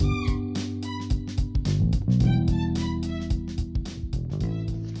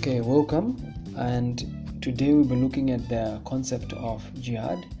Okay, welcome. And today we'll be looking at the concept of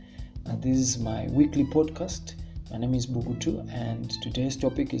jihad. This is my weekly podcast. My name is Bugutu, and today's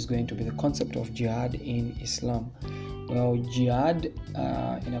topic is going to be the concept of jihad in Islam. Well, jihad,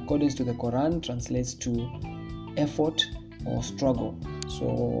 in accordance to the Quran, translates to effort or struggle.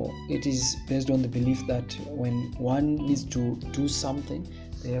 So it is based on the belief that when one needs to do something,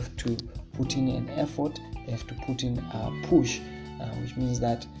 they have to put in an effort, they have to put in a push. Which means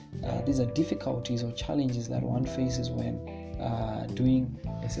that these are difficulties or challenges that one faces when doing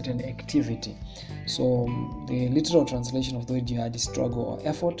a certain activity. So the literal translation of the word jihad is struggle or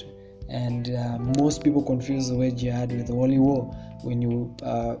effort, and most people confuse the word jihad with holy war. When you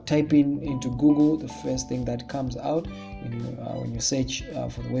type into Google, the first thing that comes out when you search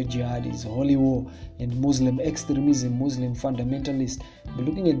for the word jihad is holy war and Muslim extremism, Muslim fundamentalist. We're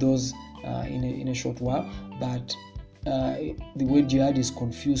looking at those in a short while, but the word jihad is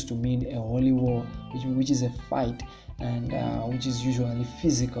confused to mean a holy war, which is a fight, and which is usually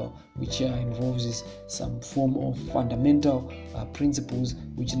physical, which involves some form of fundamental principles,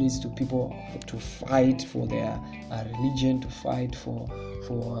 which leads to people to fight for their religion, to fight for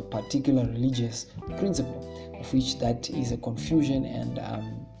a particular religious principle, of which that is a confusion and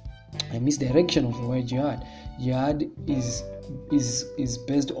a misdirection of the word jihad. Jihad is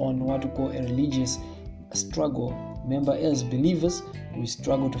based on what we call a religious struggle. Remember, as believers, we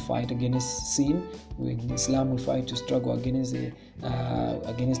struggle to fight against sin. In Islam, we fight to struggle against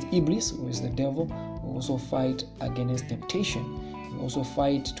Iblis, who is the devil. We also fight against temptation. We also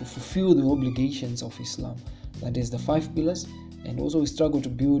fight to fulfill the obligations of Islam. That is the 5 pillars. And also we struggle to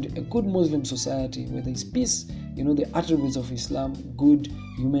build a good Muslim society where there is peace, the attributes of Islam, good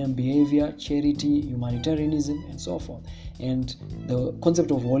human behavior, charity, humanitarianism, and so forth. And the concept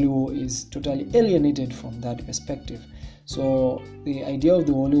of holy war is totally alienated from that perspective. So the idea of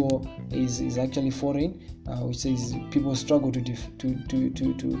the holy war is actually foreign, which says people struggle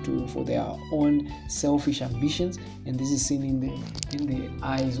to for their own selfish ambitions, and this is seen in the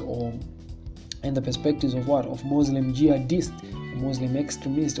eyes or in the perspectives of what? Of Muslim jihadist, Muslim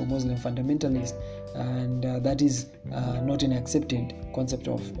extremist, or Muslim fundamentalist, and that is not an accepted concept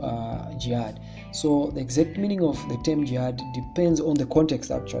of jihad. So the exact meaning of the term jihad depends on the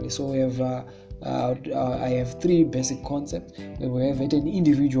context, actually. So we have I have 3 basic concepts. We have at an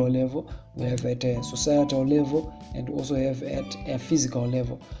individual level, we have at a societal level, and also have at a physical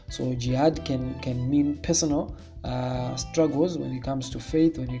level. So jihad can mean personal struggles when it comes to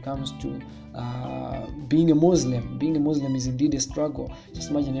faith, when it comes to being a Muslim. Being a Muslim is indeed a struggle. Just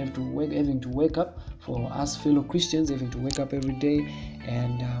imagine having to wake up, for us fellow Christians, having to wake up every day,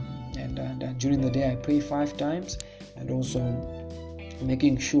 and during the day I pray 5 times, and also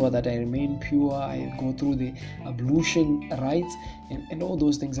making sure that I remain pure. I go through the ablution rites and all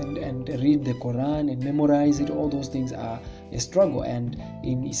those things, and read the Quran and memorize it. All those things are a struggle, and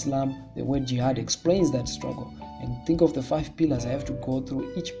in Islam the word jihad explains that struggle. And think of the 5 pillars. I have to go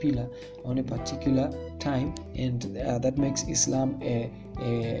through each pillar on a particular time, and that makes Islam a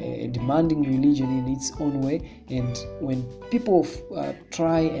demanding religion in its own way. And when people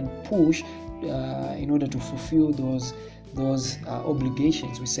try and push in order to fulfill those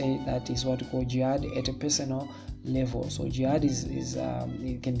obligations, we say that is what we call jihad at a personal level. So jihad is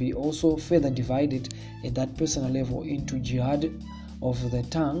it can be also further divided at that personal level into jihad of the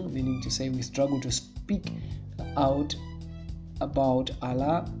tongue, meaning to say we struggle to speak out about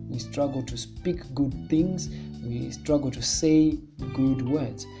Allah, we struggle to speak good things, we struggle to say good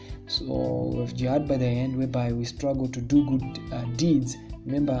words. So we have jihad by the hand, whereby we struggle to do good deeds.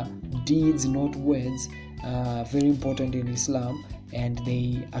 Remember, deeds, not words, very important in Islam, and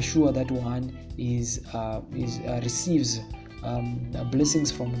they assure that one receives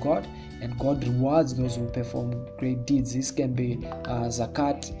blessings from God, and God rewards those who perform great deeds. This can be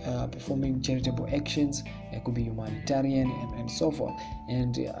zakat, performing charitable actions. It could be humanitarian and so forth.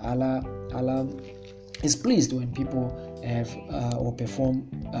 And Allah is pleased when people have or perform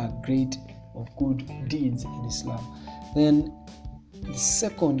great or good deeds in Islam. Then the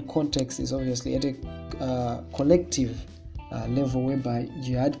second context is obviously at a collective level, whereby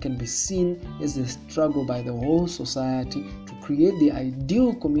jihad can be seen as a struggle by the whole society to create the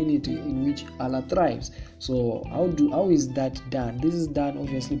ideal community in which Allah thrives. So how is that done? This is done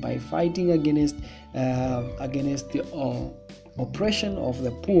obviously by fighting against the oppression of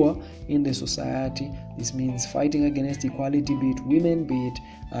the poor in the society. This means fighting against equality, be it women, be it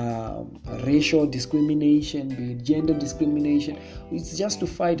racial discrimination, be it gender discrimination. It's just to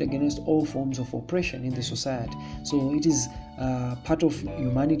fight against all forms of oppression in the society. So it is part of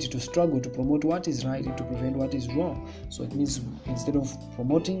humanity to struggle to promote what is right and to prevent what is wrong. So it means instead of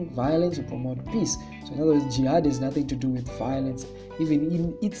promoting violence, we promote peace. So in other words, jihad has nothing to do with violence. Even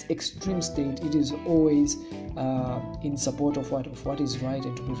in its extreme state, it is always in support of what is right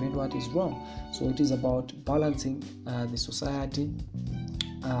and to prevent what is wrong. So it is about balancing the society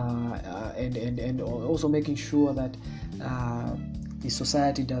and also making sure that the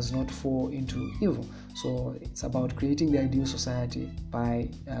society does not fall into evil. So it's about creating the ideal society by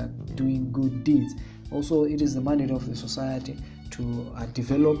doing good deeds. Also, it is the mandate of the society to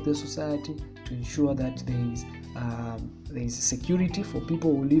develop the society, to ensure that there is security for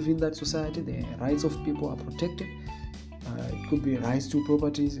people who live in that society. The rights of people are protected. It could be rights to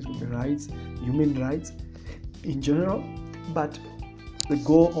properties, it could be rights, human rights in general. But the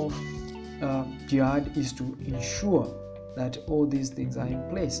goal of jihad is to ensure that all these things are in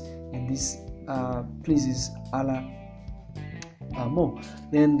place, and this pleases Allah more.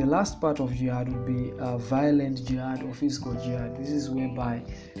 Then the last part of jihad would be violent jihad or physical jihad. This is whereby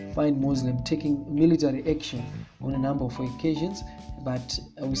you find Muslims taking military action on a number of occasions, but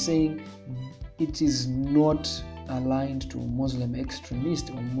I was saying it is not aligned to Muslim extremists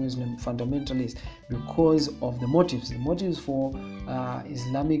or Muslim fundamentalists because of the motives. The motives for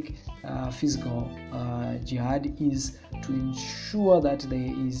Islamic physical jihad is to ensure that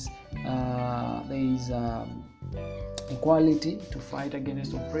there is equality, to fight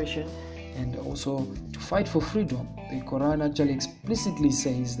against oppression, and also to fight for freedom. The Quran actually explicitly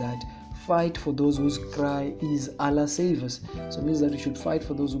says that fight for those whose cry is Allah save us. So it means that we should fight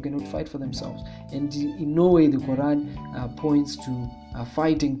for those who cannot fight for themselves. And in no way the Quran points to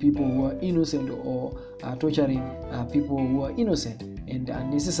fighting people who are innocent or torturing people who are innocent. And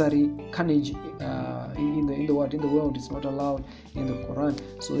unnecessary carnage in the world is not allowed in the Quran.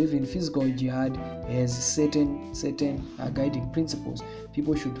 So even physical jihad has certain guiding principles.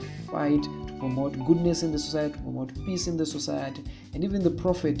 People should fight to promote goodness in the society, to promote peace in the society. And even the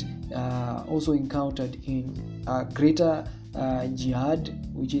Prophet also encountered in greater jihad,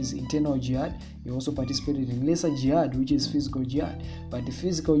 which is internal jihad. He also participated in lesser jihad, which is physical jihad. But the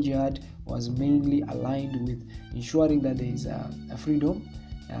physical jihad was mainly aligned with ensuring that there is a freedom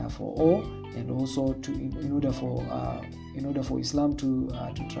for all, and also in order for Islam to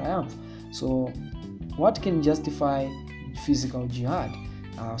triumph. So what can justify physical jihad?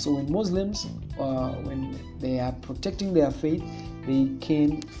 So when Muslims, when they are protecting their faith, they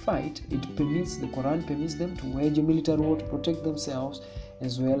can fight. The Quran permits them to wage a military war to protect themselves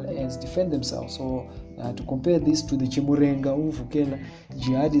as well as defend themselves. So to compare this to the Chimurenga Uvukela,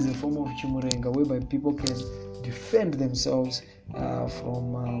 jihad is a form of Chimurenga whereby people can defend themselves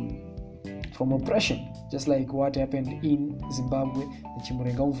from oppression, just like what happened in Zimbabwe. The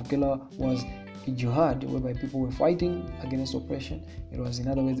Chimurenga Uvukela was a jihad whereby people were fighting against oppression. It was, in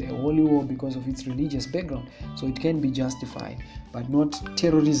other words, a holy war because of its religious background. So it can be justified, but not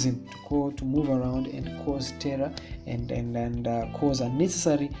terrorism to move around and cause terror and cause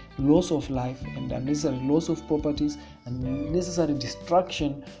unnecessary loss of life and unnecessary loss of properties and unnecessary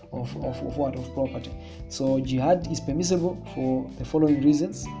destruction of property. So jihad is permissible for the following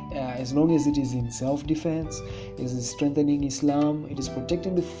reasons: as long as it is in self-defense, it is strengthening Islam, it is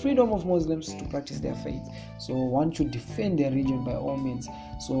protecting the freedom of Muslims to practice their faith. So one should defend their religion by all means.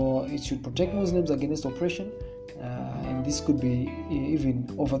 So it should protect Muslims against oppression, and this could be even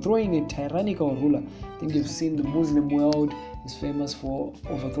overthrowing a tyrannical ruler. I think you've seen the Muslim world is famous for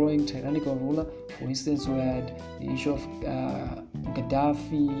overthrowing tyrannical ruler. For instance, we had the issue of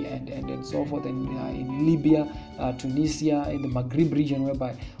Gaddafi and so forth in Libya, Tunisia, in the Maghreb region,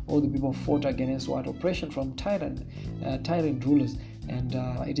 whereby all the people fought against oppression from tyrant rulers. And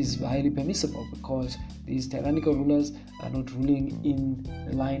it is highly permissible because these tyrannical rulers are not ruling in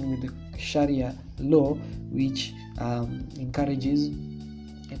line with the Sharia law, which encourages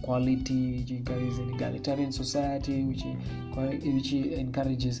equality, which encourages an egalitarian society, which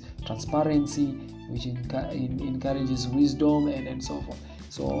encourages transparency, which encourages wisdom, and so forth.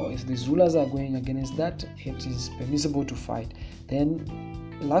 So if these rulers are going against that, it is permissible to fight. Then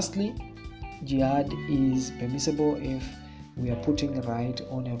lastly, jihad is permissible if we are putting right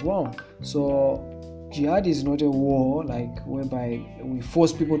on a wrong. So jihad is not a war like whereby we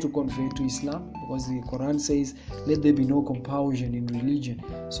force people to convert to Islam, because the Quran says, let there be no compulsion in religion.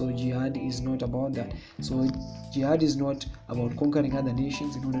 So jihad is not about that. So jihad is not about conquering other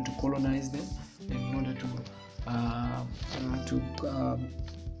nations in order to colonize them, in order to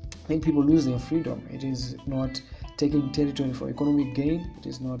make people lose their freedom. It is not taking territory for economic gain. It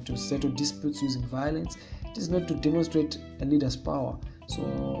is not to settle disputes using violence. It is not to demonstrate a leader's power.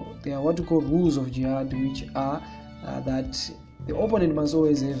 So there are what we call rules of jihad, which are that the opponent must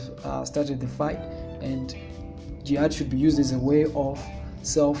always have started the fight, and jihad should be used as a way of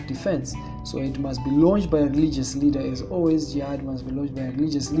self-defense. So it must be launched by a religious leader. As always, jihad must be launched by a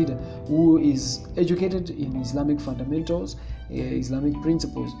religious leader who is educated in Islamic fundamentals, Islamic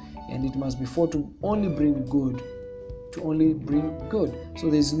principles, and it must be fought to only bring good. So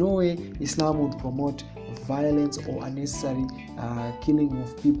there's no way Islam would promote violence or unnecessary killing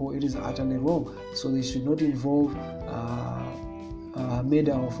of people. It is utterly wrong. So they should not involve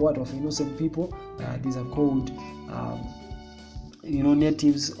murder of innocent people. These are called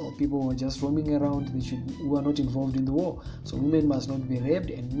natives or people who are just roaming around. Who are not involved in the war. So women must not be raped,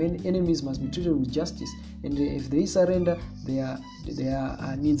 and enemies must be treated with justice. And if they surrender, their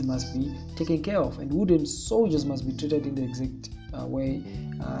needs must be taken care of. And wooden soldiers must be treated in the exact way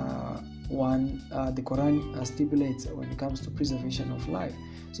the Quran stipulates when it comes to preservation of life.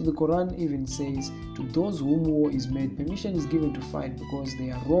 So the Quran even says, to those whom war is made, permission is given to fight because they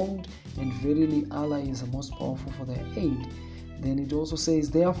are wronged, and verily Allah is the most powerful for their aid. Then it also says,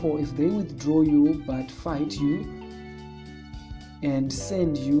 therefore, if they withdraw you but fight you and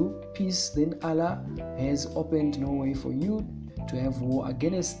send you peace, then Allah has opened no way for you to have war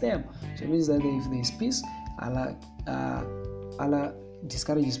against them. So it means that if there is peace, Allah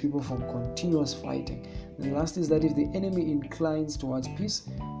discourages people from continuous fighting. The last is that if the enemy inclines towards peace,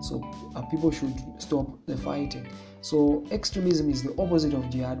 so people should stop the fighting. So extremism is the opposite of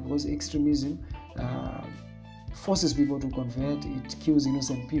jihad, because extremism forces people to convert. It kills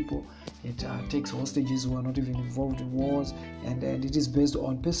innocent people. It takes hostages who are not even involved in wars, and it is based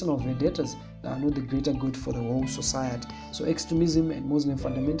on personal vendettas that are not the greater good for the whole society. So extremism and Muslim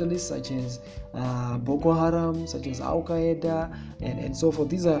fundamentalists such as Boko Haram, such as Al Qaeda, and so forth,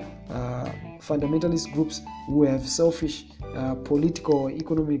 these are fundamentalist groups who have selfish political or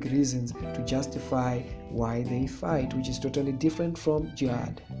economic reasons to justify why they fight, which is totally different from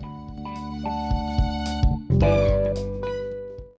jihad.